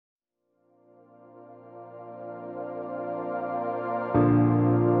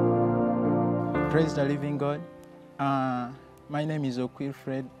Praise the living God. My name is Okwir,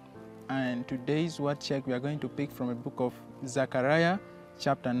 and today's word check we are going to pick from a book of Zechariah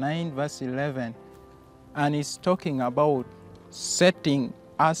chapter 9 verse 11, and it's talking about setting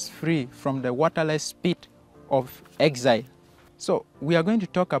us free from the waterless pit of exile. So we are going to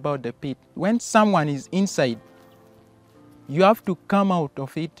talk about the pit. When someone is inside, you have to come out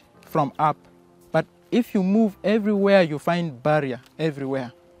of it from up, but if you move everywhere, you find barrier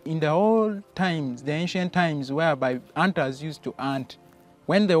everywhere. In the old times, the ancient times, whereby hunters used to hunt,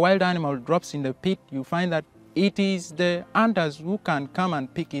 when the wild animal drops in the pit, you find that it is the hunters who can come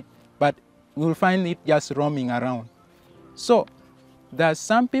and pick it, but you'll find it just roaming around. So there are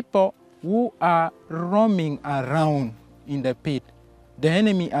some people who are roaming around in the pit. The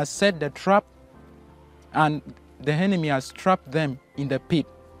enemy has set the trap, and the enemy has trapped them in the pit.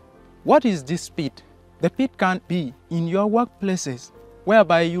 What is this pit? The pit can be in your workplaces,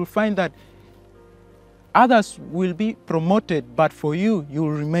 whereby you'll find that others will be promoted, but for you, you'll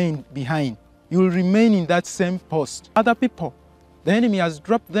remain behind. You'll remain in that same post. Other people, the enemy has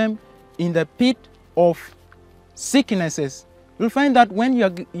dropped them in the pit of sicknesses. You'll find that when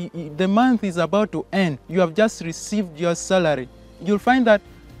the month is about to end, you have just received your salary. You'll find that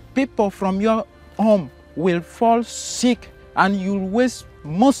people from your home will fall sick, and you'll waste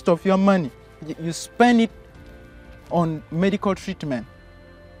most of your money. You spend it on medical treatment.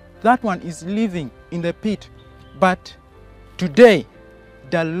 That one is living in the pit. But today,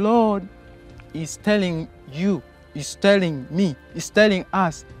 the Lord is telling you, is telling me, is telling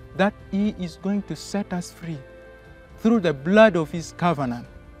us that He is going to set us free through the blood of His covenant.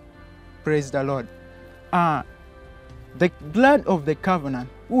 Praise the Lord. The blood of the covenant,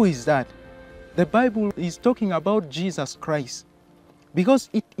 who is that? The Bible is talking about Jesus Christ, because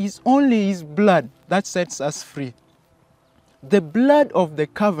it is only His blood that sets us free. The blood of the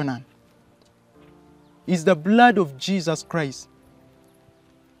covenant is the blood of Jesus Christ.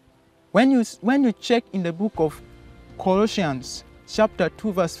 When you check in the book of Colossians chapter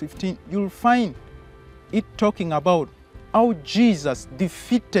 2 verse 15, you'll find it talking about how Jesus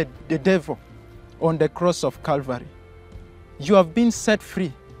defeated the devil on the cross of Calvary. You have been set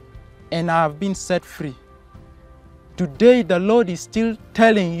free, and I have been set free. Today the Lord is still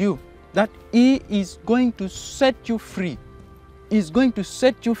telling you that He is going to set you free. Is going to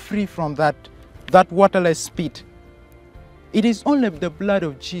set you free from that waterless pit. It is only the blood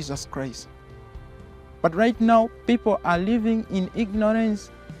of Jesus Christ. But right now, people are living in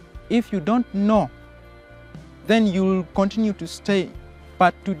ignorance. If you don't know, then you will continue to stay.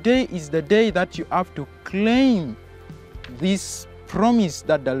 But today is the day that you have to claim this promise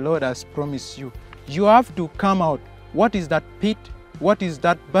that the Lord has promised you. You have to come out. What is that pit? What is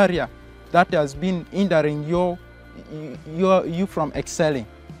that barrier that has been hindering you from excelling?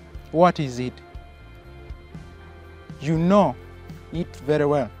 What is it? You know it very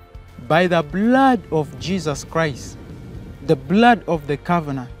well. By the blood of Jesus Christ, the blood of the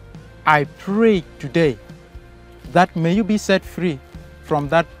covenant, I pray today that may you be set free from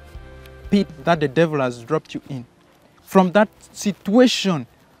that pit that the devil has dropped you in, from that situation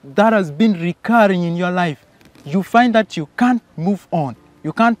that has been recurring in your life. You find that you can't move on,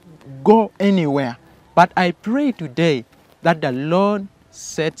 you can't go anywhere. But I pray today that the Lord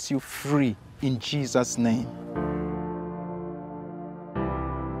sets you free in Jesus' name.